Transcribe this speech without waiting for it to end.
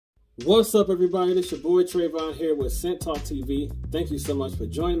What's up, everybody? It's your boy Trayvon here with Scent Talk TV. Thank you so much for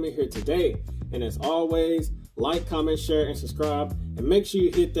joining me here today. And as always, like, comment, share, and subscribe. And make sure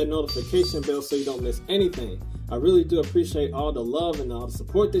you hit that notification bell so you don't miss anything. I really do appreciate all the love and all the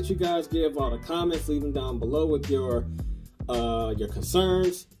support that you guys give, all the comments, leave them down below with your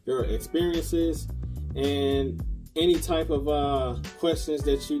concerns, your experiences, and any type of questions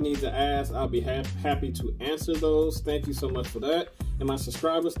that you need to ask. I'll be happy to answer those. Thank you so much for that. And my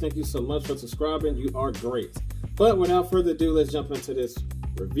subscribers, thank you so much for subscribing. You are great. But without further ado, let's jump into this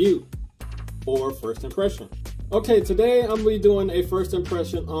review or first impression. Okay, today I'm going to be doing a first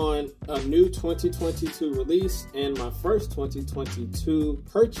impression on a new 2022 release and my first 2022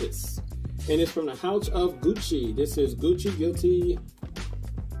 purchase. And it's from the house of Gucci. This is Gucci Guilty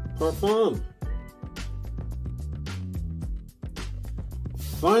Parfum.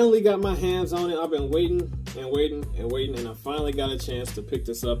 Finally got my hands on it. I've been waiting and I finally got a chance to pick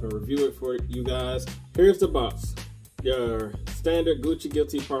this up and review it for you guys. Here's the box. Your standard Gucci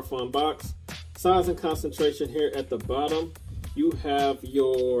Guilty Parfum box. Size and concentration here at the bottom. You have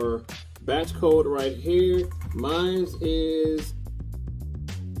your batch code right here. Mine is,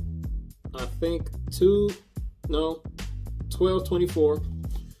 I think, 1224.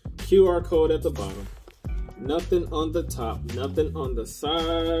 QR code at the bottom. Nothing on the top, nothing on the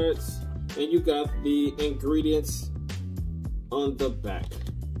sides. And you got the ingredients on the back.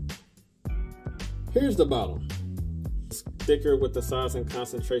 Here's the bottle. Sticker with the size and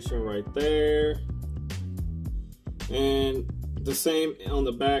concentration right there. And the same on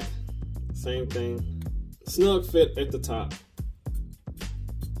the back, same thing. Snug fit at the top.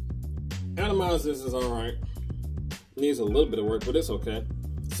 Atomizers is alright. Needs a little bit of work, but it's okay.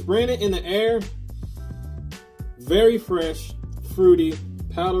 Spraying it in the air, very fresh, fruity,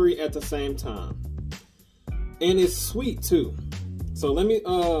 powdery at the same time. And it's sweet too. So let me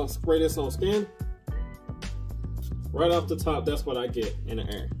spray this on skin. Right off the top, that's what I get in the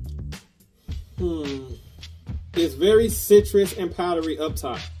air. It's very citrus and powdery up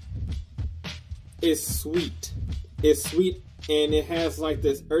top. It's sweet. It's sweet and it has like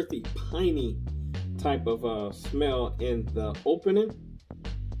this earthy, piney type of smell in the opening.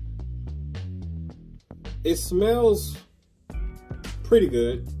 It smells pretty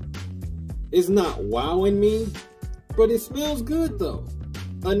good. It's not wowing me, but it smells good though.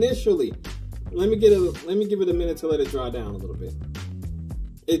 Initially, let me give it a minute to let it dry down a little bit.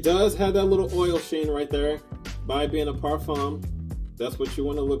 It does have that little oil sheen right there. By being a parfum, that's what you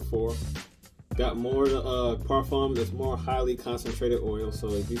want to look for. Got more parfum that's more highly concentrated oil. So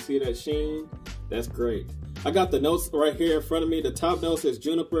if you see that sheen, that's great. I got the notes right here in front of me. The top notes is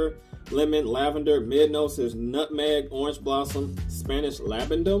juniper, lemon, lavender. Mid notes is nutmeg, orange blossom, Spanish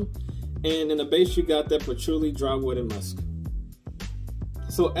lavender. And in the base, you got that patchouli, dry wood, and musk.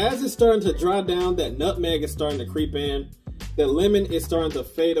 So as it's starting to dry down, that nutmeg is starting to creep in. The lemon is starting to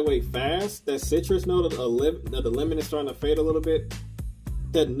fade away fast. That citrus note of the lemon is starting to fade a little bit.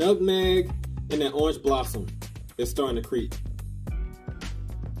 That nutmeg and that orange blossom is starting to creep.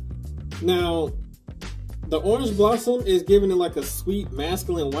 Now, the orange blossom is giving it like a sweet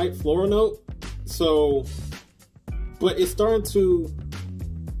masculine white floral note. So, but it's starting to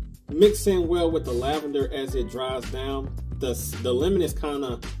mix in well with the lavender as it dries down. The lemon is kind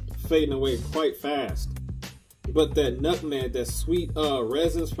of fading away quite fast. But that nutmeg, that sweet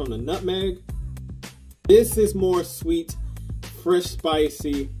resins from the nutmeg, this is more sweet, fresh,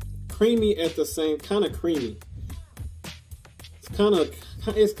 spicy, creamy at the same, kind of creamy. It's kind of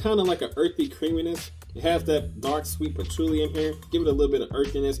like an earthy creaminess. It has that dark sweet patchouli in here. Give it a little bit of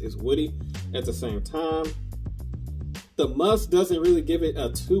earthiness. It's woody at the same time. The musk doesn't really give it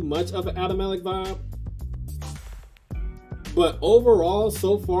too much of an aromatic vibe. But overall,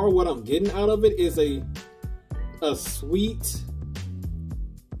 so far, what I'm getting out of it is a sweet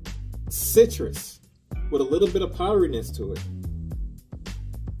citrus with a little bit of powderiness to it.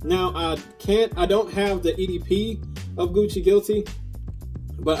 Now, I don't have the EDP of Gucci Guilty,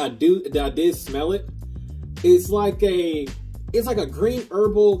 but I did smell it. It's like a green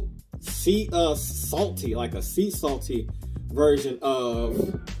herbal salty, like a sea salty version of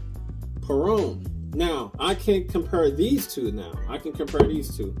Perone. Now, I can compare these two now. I can compare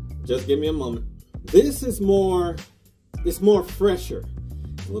these two. Just give me a moment. This is more, it's more fresher.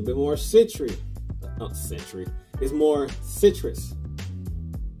 A little bit more citry. It's more citrus.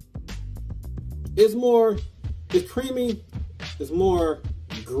 It's creamy. It's more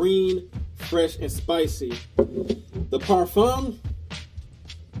green, fresh, and spicy. The Parfum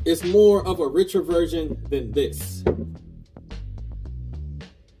is more of a richer version than this.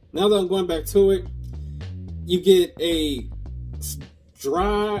 Now that I'm going back to it, you get a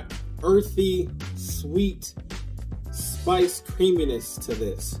dry, earthy, sweet, spice creaminess to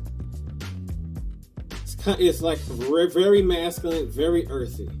this. It's like very masculine, very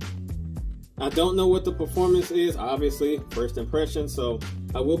earthy. I don't know what the performance is, obviously, first impression, so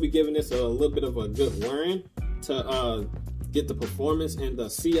I will be giving this a little bit of a good wearing to get the performance and the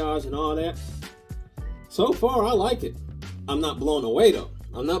sillage and all that. So far, I like it. I'm not blown away, though.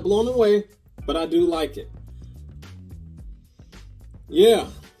 I'm not blown away, but I do like it. Yeah,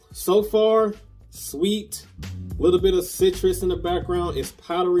 so far, sweet, a little bit of citrus in the background. It's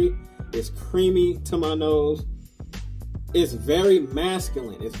powdery, it's creamy to my nose. It's very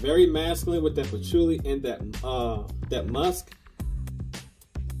masculine. It's very masculine with that patchouli and that musk.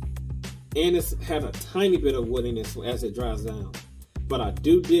 And it's had a tiny bit of woodiness as it dries down. But I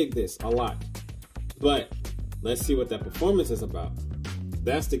do dig this a lot. But let's see what that performance is about.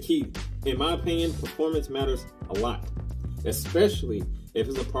 That's the key. In my opinion, performance matters a lot, especially if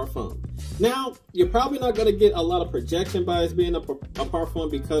it's a parfum. Now, you're probably not going to get a lot of projection by it being a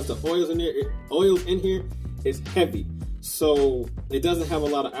parfum because the oils in here is heavy. So it doesn't have a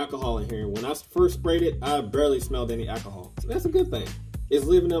lot of alcohol in here. When I first sprayed it, I barely smelled any alcohol. So that's a good thing. It's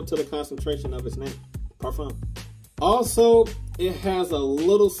living up to the concentration of its name, parfum. Also, it has a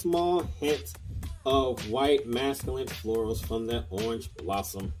little small hint of white masculine florals from that orange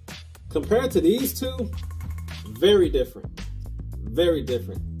blossom. Compared to these two, very different. Very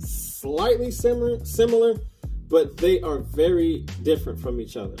different. Slightly similar, but they are very different from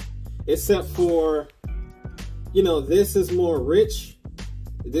each other. Except for, you know, this is more rich.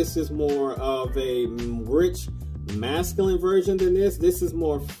 This is more of a rich masculine version than this. This is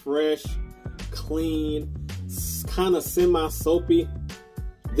more fresh, clean, kind of semi-soapy.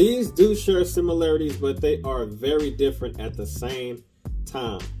 These do share similarities, but they are very different at the same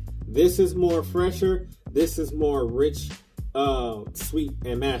time. This is more fresher. This is more rich, sweet,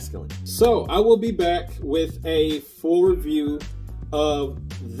 and masculine. So I will be back with a full review of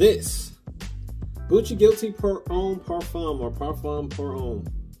this Gucci Guilty Per Homme Parfum, or Parfum Per Homme,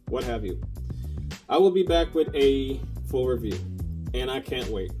 what have you. I will be back with a full review, and I can't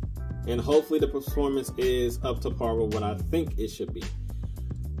wait. And hopefully the performance is up to par with what I think it should be.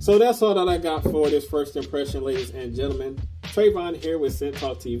 So that's all that I got for this first impression, ladies and gentlemen. Trayvon here with Scent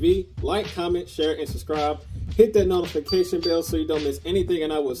Talk TV. Like, comment, share, and subscribe. Hit that notification bell so you don't miss anything.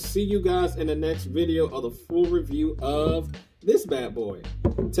 And I will see you guys in the next video of the full review of this bad boy.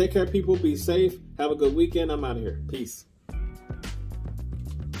 Take care, people. Be safe. Have a good weekend. I'm out of here. Peace.